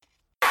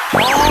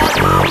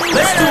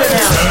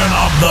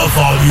the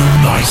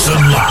volume nice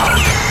and loud,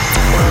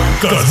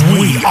 cause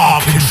we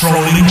are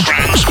controlling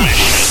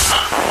transmission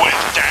with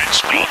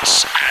dance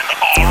beats and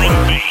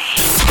R&B.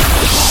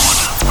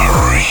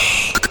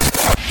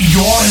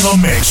 You're in the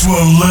mix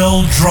with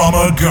Lil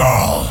Drummer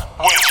Girl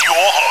with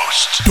your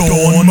host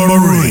Dawn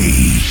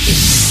Marie.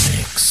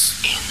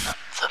 In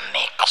the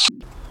mix.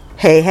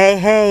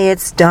 Hey,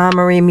 it's Dawn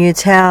Marie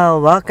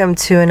Mutel. Welcome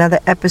to another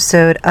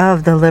episode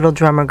of The Little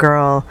Drummer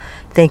Girl.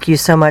 Thank you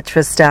so much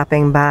for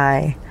stopping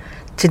by.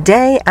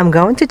 Today I'm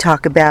going to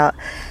talk about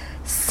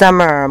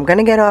summer. I'm going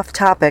to get off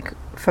topic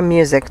from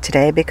music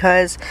today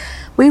because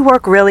we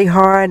work really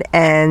hard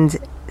and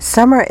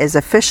summer is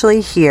officially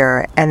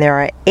here and there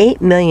are 8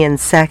 million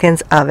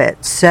seconds of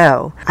it.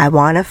 So I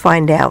want to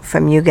find out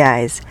from you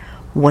guys,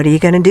 what are you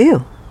going to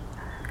do?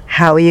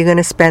 How are you going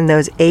to spend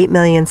those 8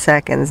 million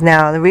seconds?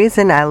 Now, the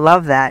reason I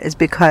love that is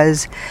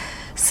because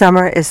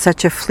summer is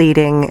such a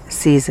fleeting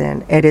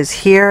season. It is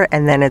here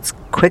and then it's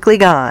quickly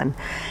gone.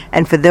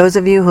 And for those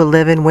of you who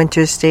live in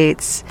winter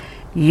states,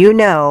 you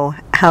know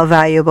how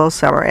valuable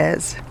summer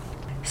is.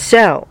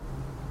 So,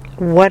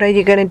 what are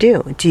you going to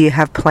do? Do you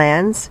have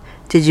plans?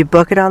 Did you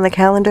book it on the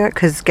calendar?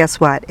 Because guess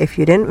what? If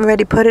you didn't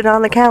already put it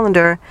on the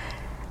calendar,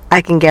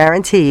 I can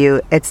guarantee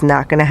you it's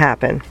not going to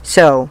happen.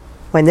 So,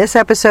 when this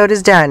episode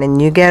is done and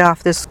you get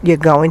off this, you're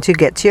going to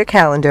get to your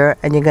calendar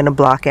and you're going to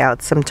block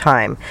out some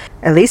time.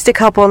 At least a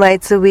couple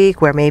nights a week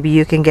where maybe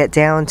you can get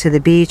down to the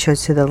beach or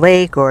to the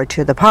lake or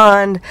to the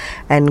pond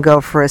and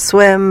go for a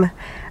swim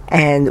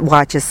and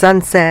watch a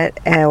sunset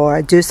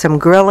or do some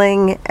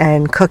grilling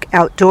and cook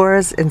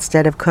outdoors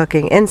instead of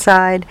cooking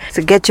inside.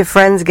 So get your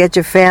friends, get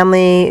your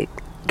family,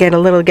 get a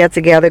little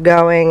get-together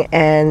going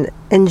and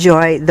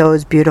enjoy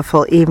those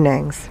beautiful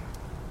evenings.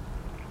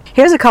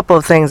 Here's a couple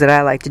of things that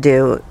I like to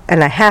do,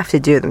 and I have to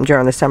do them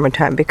during the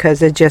summertime because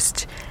they're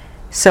just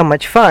so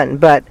much fun.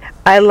 But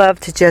I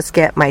love to just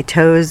get my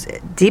toes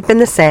deep in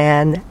the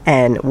sand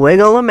and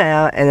wiggle them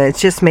out, and it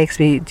just makes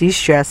me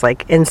de-stress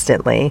like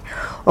instantly.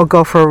 Or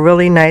go for a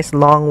really nice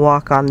long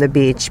walk on the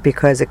beach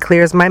because it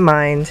clears my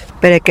mind,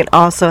 but it can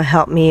also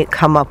help me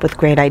come up with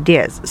great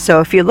ideas. So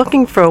if you're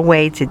looking for a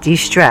way to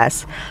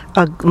de-stress,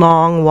 a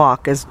long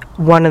walk is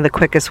one of the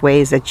quickest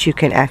ways that you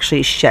can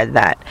actually shed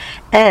that.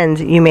 And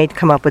you may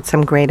come up with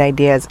some great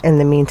ideas in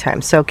the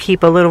meantime. So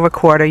keep a little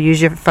recorder,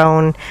 use your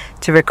phone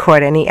to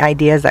record any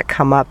ideas that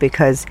come up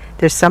because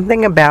there's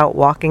something about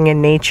walking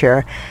in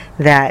nature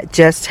that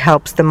just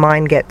helps the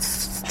mind get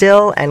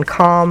still and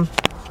calm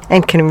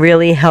and can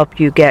really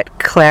help you get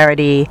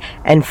clarity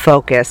and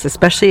focus,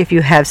 especially if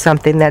you have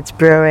something that's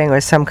brewing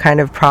or some kind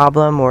of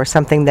problem or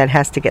something that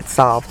has to get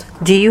solved.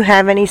 Do you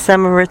have any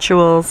summer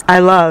rituals? I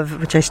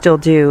love, which I still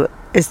do,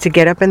 is to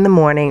get up in the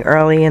morning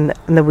early in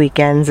the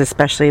weekends,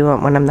 especially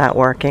when I'm not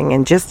working,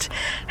 and just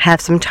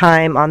have some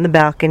time on the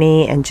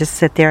balcony and just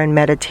sit there and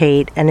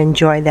meditate and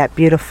enjoy that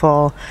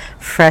beautiful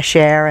fresh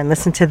air and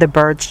listen to the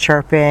birds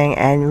chirping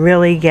and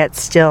really get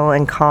still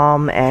and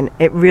calm. And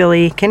it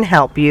really can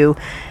help you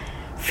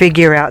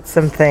figure out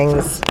some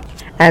things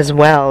as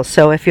well.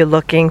 So if you're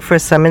looking for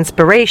some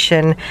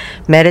inspiration,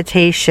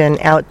 meditation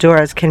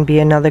outdoors can be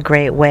another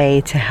great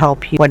way to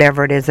help you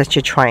whatever it is that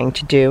you're trying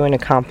to do and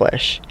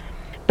accomplish.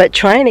 But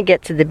trying to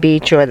get to the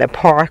beach or the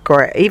park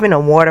or even a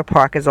water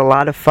park is a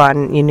lot of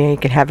fun. You know, you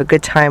can have a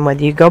good time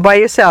whether you go by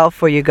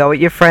yourself or you go with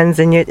your friends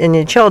and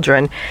your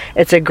children.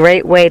 It's a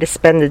great way to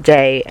spend the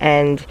day.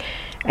 And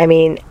I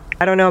mean,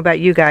 I don't know about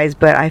you guys,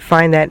 but I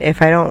find that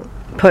if I don't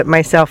put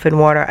myself in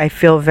water, I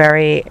feel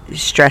very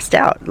stressed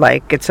out.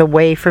 Like it's a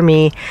way for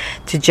me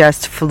to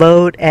just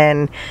float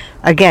and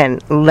again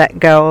let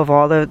go of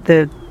all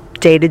the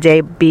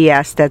day-to-day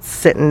BS that's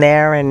sitting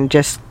there and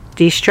just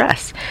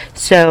de-stress.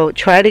 So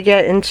try to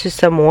get into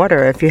some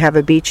water. If you have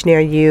a beach near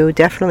you,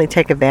 definitely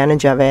take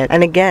advantage of it.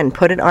 And again,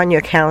 put it on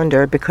your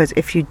calendar because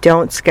if you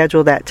don't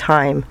schedule that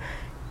time,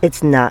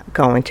 it's not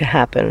going to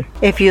happen.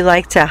 If you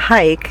like to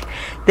hike,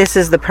 this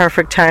is the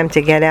perfect time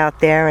to get out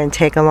there and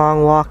take a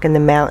long walk in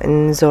the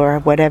mountains or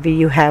whatever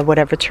you have,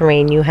 whatever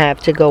terrain you have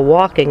to go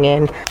walking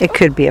in. It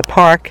could be a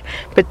park,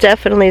 but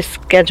definitely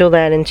schedule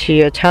that into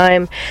your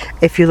time.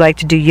 If you like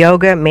to do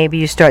yoga, maybe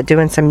you start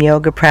doing some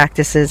yoga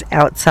practices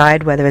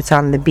outside, whether it's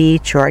on the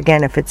beach or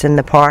again, if it's in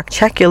the park.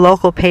 Check your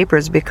local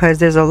papers because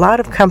there's a lot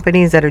of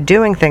companies that are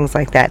doing things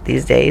like that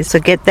these days. So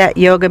get that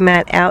yoga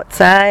mat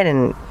outside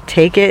and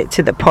take it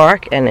to the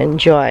park and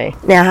enjoy.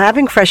 Now,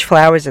 having fresh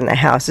flowers in the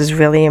house is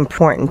really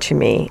important to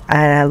me,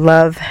 and I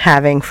love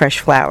having fresh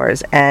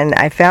flowers. And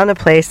I found a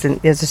place,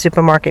 and there's a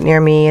supermarket near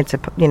me. It's a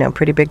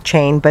pretty big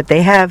chain, but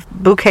they have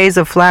bouquets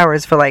of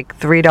flowers for like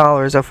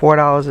 $3 or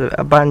 $4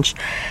 a bunch,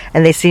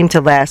 and they seem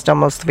to last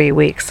almost 3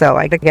 weeks. So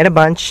I get a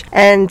bunch,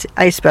 and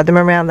I spread them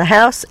around the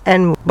house,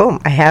 and boom,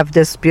 I have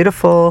this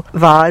beautiful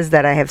vase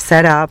that I have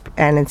set up,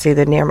 and it's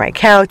either near my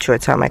couch or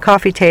it's on my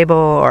coffee table,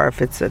 or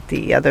if it's at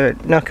the other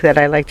nook that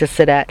I like to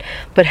sit at.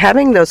 But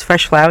having those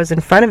fresh flowers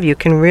in front of you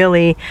can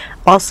really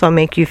also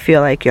make you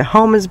feel like your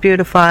home is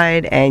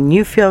beautified and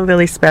you feel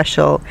really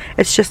special.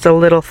 It's just a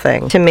little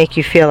thing to make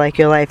you feel like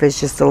your life is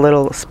just a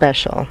little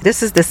special.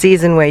 This is the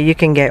season where you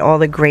can get all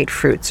the great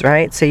fruits,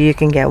 right? So you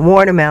can get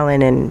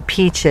watermelon and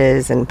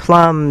peaches and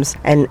plums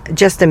and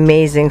just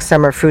amazing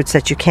summer fruits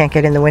that you can't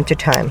get in the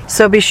wintertime.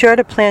 So be sure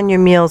to plan your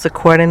meals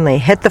accordingly.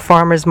 Hit the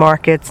farmers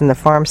markets and the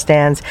farm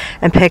stands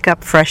and pick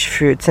up fresh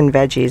fruits and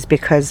veggies,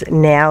 because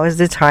now is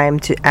the time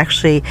to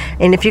actually,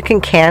 and if you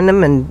can can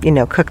them and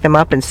cook them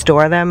up and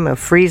store them or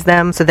freeze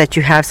them so that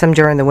you have some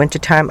during the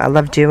wintertime. I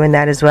love doing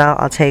that as well.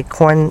 I'll take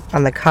corn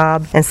on the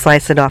cob and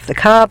slice it off the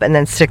cob and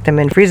then stick them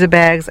in freezer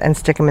bags and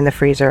stick them in the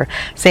freezer.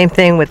 Same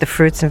thing with the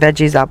fruits and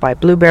veggies. I'll buy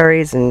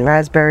blueberries and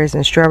raspberries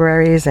and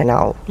strawberries, and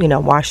I'll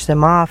wash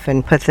them off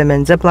and put them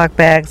in Ziploc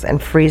bags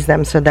and freeze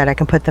them so that I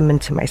can put them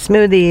into my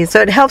smoothies.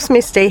 So it helps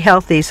me stay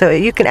healthy, so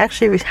you can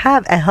actually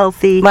have a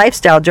healthy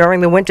lifestyle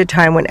during the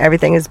wintertime when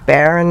everything is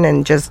barren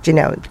and just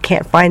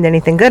can't find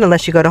anything good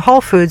unless you go to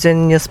Whole Foods,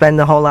 and you'll spend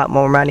a whole lot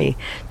more money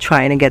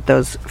trying to get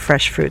those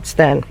fresh fruits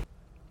then.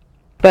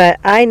 But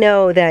I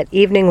know that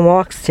evening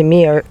walks to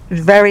me are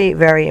very,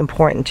 very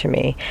important to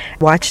me.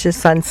 Watch the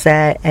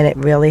sunset and it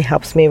really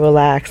helps me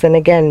relax. And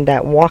again,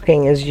 that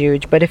walking is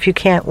huge. But if you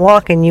can't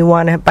walk and you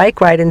want a bike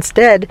ride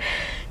instead,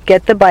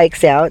 get the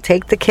bikes out,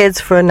 take the kids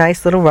for a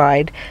nice little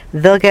ride.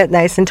 They'll get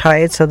nice and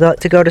tired, so they'll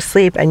to go to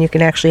sleep, and you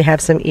can actually have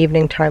some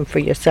evening time for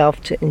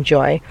yourself to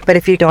enjoy. But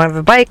if you don't have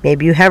a bike,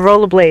 maybe you have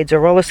rollerblades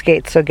or roller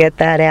skates, so get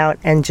that out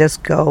and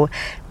just go.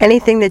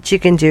 Anything that you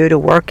can do to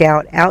work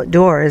out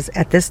outdoors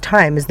at this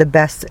time is the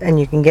best, and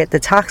you can get the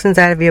toxins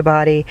out of your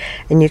body,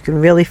 and you can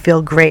really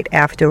feel great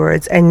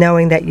afterwards, and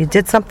knowing that you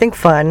did something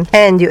fun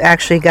and you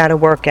actually got a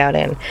workout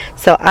in.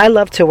 So I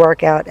love to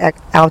work out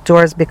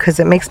outdoors because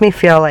it makes me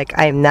feel like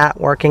I'm not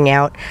working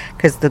out,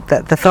 because the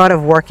thought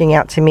of working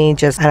out to me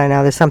just, I don't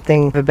know, there's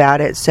something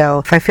about it. So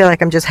if I feel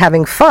like I'm just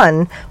having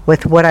fun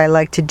with what I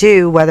like to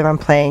do, whether I'm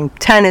playing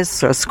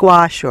tennis or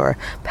squash or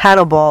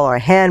paddleball or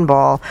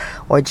handball,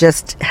 or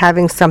just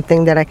having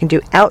something that I can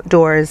do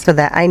outdoors so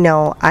that I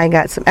know I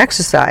got some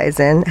exercise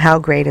in, how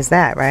great is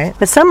that, right?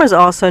 But summer's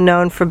also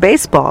known for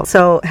baseball.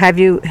 So have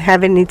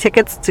any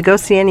tickets to go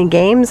see any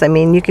games? I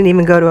mean, you can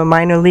even go to a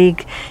minor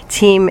league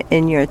team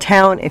in your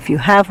town if you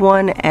have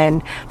one,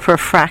 and for a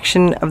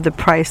fraction of the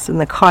price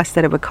and the cost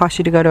that it would cost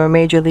you to go to a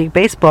major league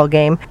baseball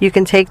game, you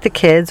can take the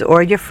kids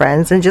or your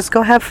friends and just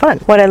go have fun.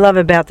 What I love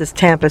about this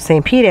Tampa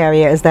St. Pete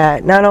area is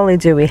that not only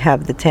do we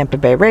have the Tampa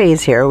Bay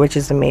Rays here, which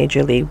is a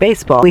major league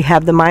baseball, we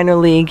have the minor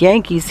league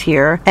Yankees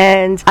here,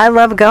 and I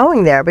love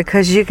going there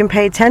because you can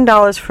pay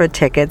 $10 for a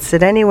ticket,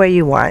 sit anywhere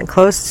you want,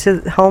 close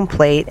to home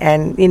plate,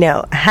 and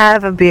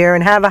have a beer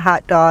and have a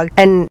hot dog,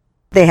 and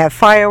they have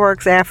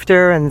fireworks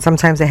after, and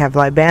sometimes they have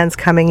live bands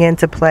coming in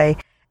to play.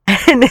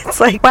 And it's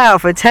like, wow,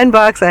 for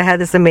 $10 I had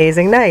this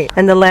amazing night.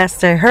 And the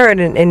last I heard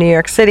in New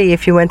York City,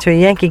 if you went to a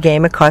Yankee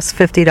game, it costs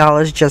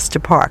 $50 just to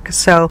park.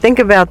 So think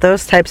about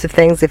those types of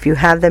things if you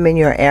have them in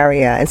your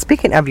area. And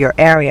speaking of your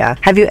area,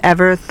 have you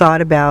ever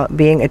thought about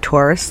being a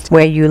tourist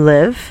where you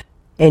live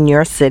in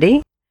your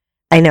city?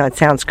 I know it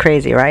sounds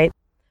crazy, right?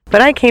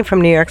 But I came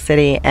from New York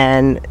City,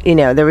 and,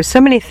 there were so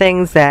many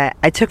things that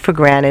I took for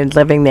granted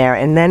living there.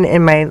 And then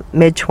in my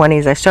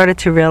mid-20s, I started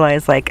to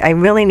realize, I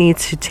really need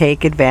to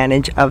take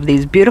advantage of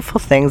these beautiful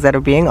things that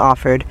are being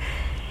offered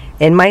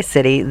in my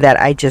city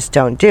that I just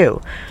don't do.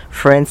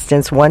 For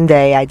instance, one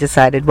day I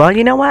decided, well,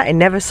 you know what? I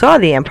never saw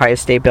the Empire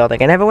State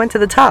Building. I never went to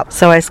the top.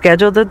 So I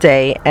scheduled a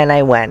day, and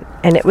I went.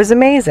 And it was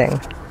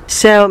amazing.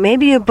 So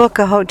maybe you book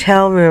a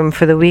hotel room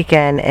for the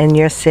weekend in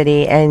your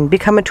city and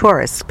become a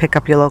tourist. Pick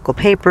up your local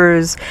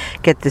papers,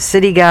 get the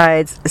city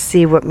guides,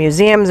 see what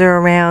museums are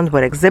around,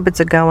 what exhibits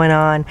are going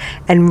on,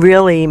 and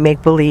really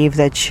make believe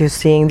that you're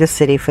seeing the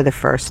city for the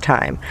first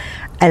time.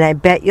 And I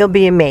bet you'll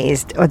be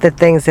amazed at the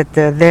things that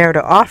they're there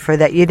to offer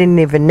that you didn't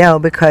even know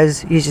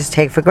because you just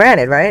take for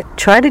granted, right?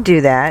 Try to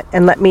do that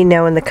and let me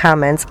know in the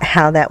comments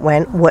how that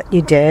went, what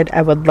you did.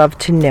 I would love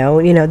to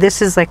know.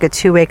 This is like a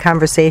two-way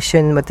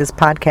conversation with this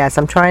podcast.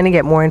 I'm trying to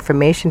get more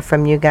information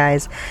from you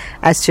guys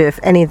as to if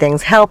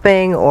anything's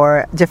helping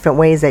or different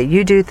ways that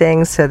you do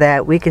things so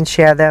that we can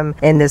share them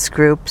in this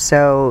group.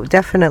 So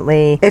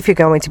definitely, if you're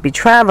going to be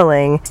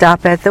traveling,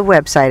 stop at the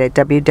website at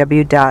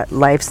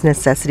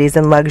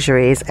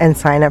www.lifesnecessitiesandluxuries and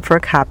sign up for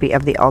a copy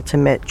of the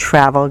Ultimate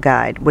Travel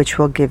Guide, which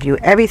will give you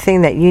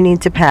everything that you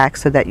need to pack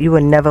so that you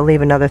will never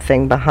leave another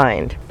thing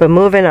behind. But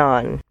moving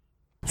on.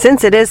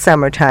 Since it is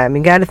summertime,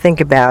 you got to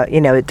think about,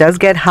 it does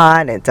get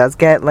hot and it does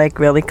get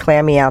really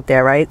clammy out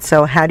there, right?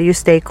 So how do you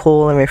stay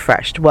cool and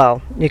refreshed?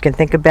 Well, you can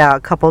think about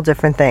a couple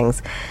different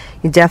things.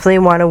 You definitely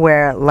want to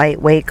wear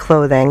lightweight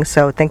clothing,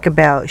 so think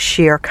about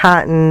sheer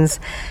cottons,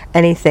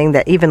 anything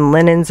that, even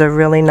linens are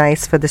really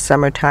nice for the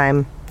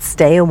summertime.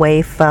 Stay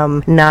away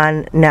from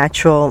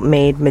non-natural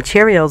made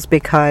materials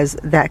because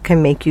that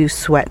can make you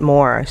sweat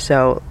more.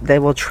 So they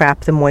will trap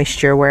the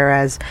moisture,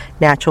 whereas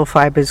natural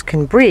fibers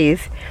can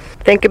breathe.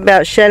 Think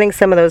about shedding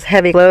some of those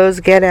heavy clothes.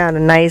 Get out a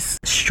nice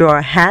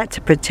straw hat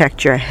to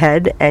protect your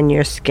head and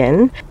your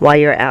skin while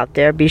you're out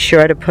there. Be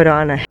sure to put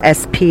on a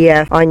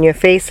SPF on your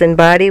face and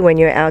body when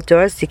you're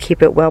outdoors to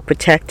keep it well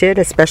protected,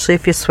 especially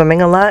if you're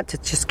swimming a lot, to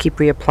just keep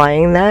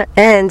reapplying that.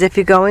 And if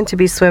you're going to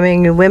be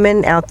swimming,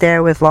 women out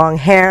there with long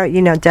hair,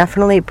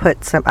 definitely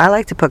put some, I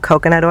like to put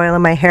coconut oil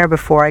in my hair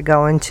before I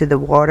go into the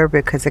water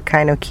because it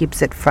kind of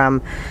keeps it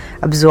from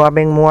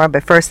absorbing more.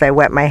 But first I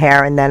wet my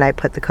hair and then I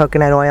put the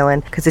coconut oil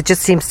in because it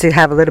just seems to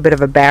have a little bit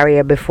of a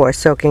barrier before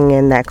soaking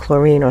in that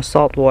chlorine or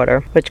salt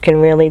water, which can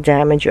really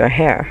damage your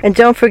hair. And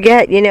don't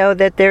forget,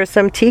 that there's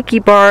some tiki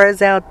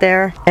bars out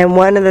there. And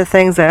one of the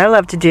things that I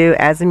love to do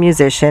as a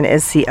musician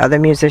is see other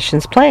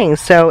musicians playing.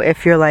 So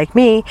if you're like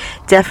me,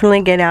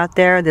 definitely get out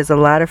there. There's a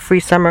lot of free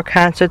summer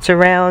concerts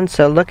around.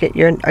 So look at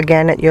your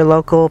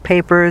local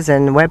papers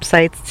and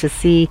websites to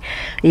see,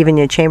 even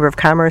your Chamber of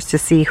Commerce, to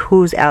see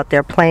who's out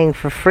there playing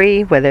for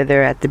free, whether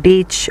they're at the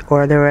beach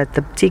or they're at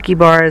the tiki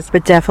bars.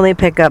 But definitely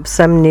pick up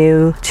some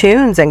new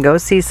tunes and go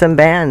see some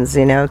bands,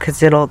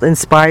 because it'll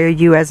inspire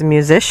you as a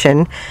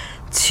musician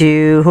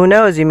to, who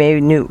knows, you may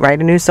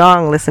write a new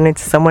song listening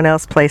to someone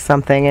else play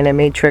something, and it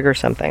may trigger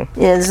something.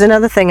 There's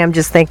another thing I'm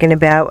just thinking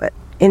about.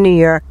 In New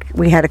York,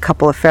 we had a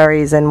couple of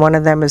ferries, and one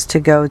of them was to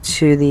go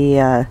to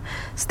the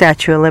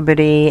Statue of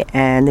Liberty,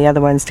 and the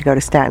other one's to go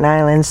to Staten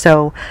Island.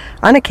 So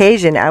on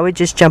occasion, I would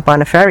just jump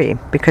on a ferry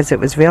because it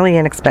was really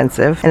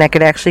inexpensive, and I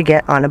could actually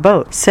get on a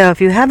boat. So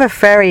if you have a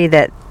ferry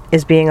that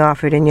is being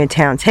offered in your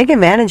town, take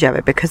advantage of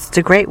it because it's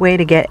a great way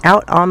to get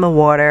out on the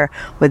water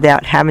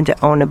without having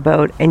to own a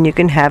boat, and you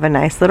can have a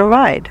nice little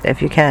ride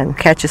if you can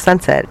catch a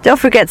sunset. Don't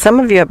forget, some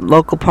of your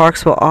local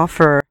parks will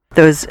offer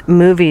those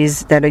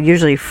movies that are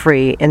usually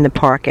free in the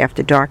park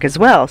after dark as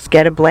well. So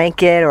get a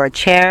blanket or a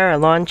chair, a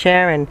lawn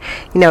chair, and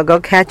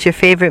go catch your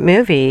favorite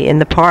movie in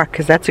the park,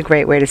 because that's a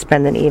great way to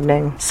spend an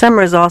evening.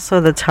 Summer is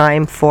also the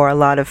time for a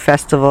lot of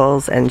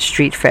festivals and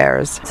street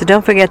fairs, so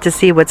don't forget to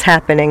see what's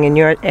happening in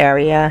your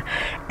area,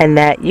 and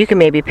that you can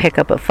maybe pick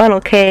up a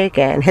funnel cake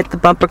and hit the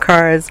bumper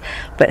cars,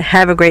 but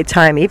have a great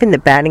time. Even the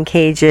batting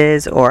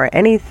cages or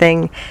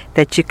anything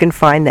that you can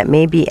find that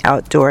may be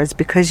outdoors,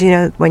 because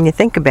when you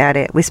think about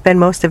it, we spend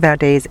most of our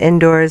days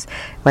indoors,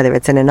 whether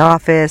it's in an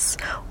office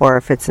or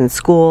if it's in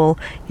school.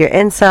 You're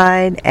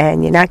inside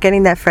and you're not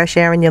getting that fresh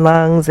air in your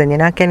lungs, and you're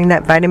not getting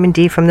that vitamin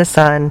D from the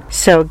sun.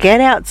 So get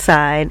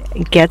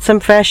outside, get some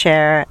fresh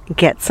air,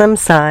 get some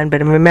sun,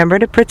 but remember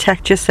to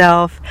protect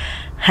yourself.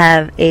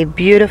 Have a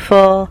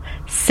beautiful,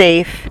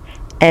 safe,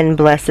 and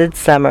blessed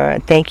summer.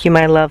 Thank you,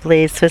 my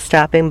lovelies, for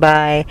stopping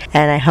by,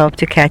 and I hope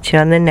to catch you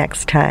on the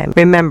next time.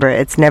 Remember,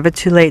 it's never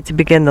too late to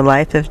begin the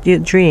life of your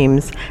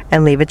dreams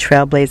and leave a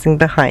trail blazing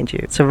behind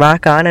you. So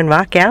rock on and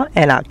rock out,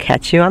 and I'll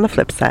catch you on the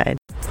flip side.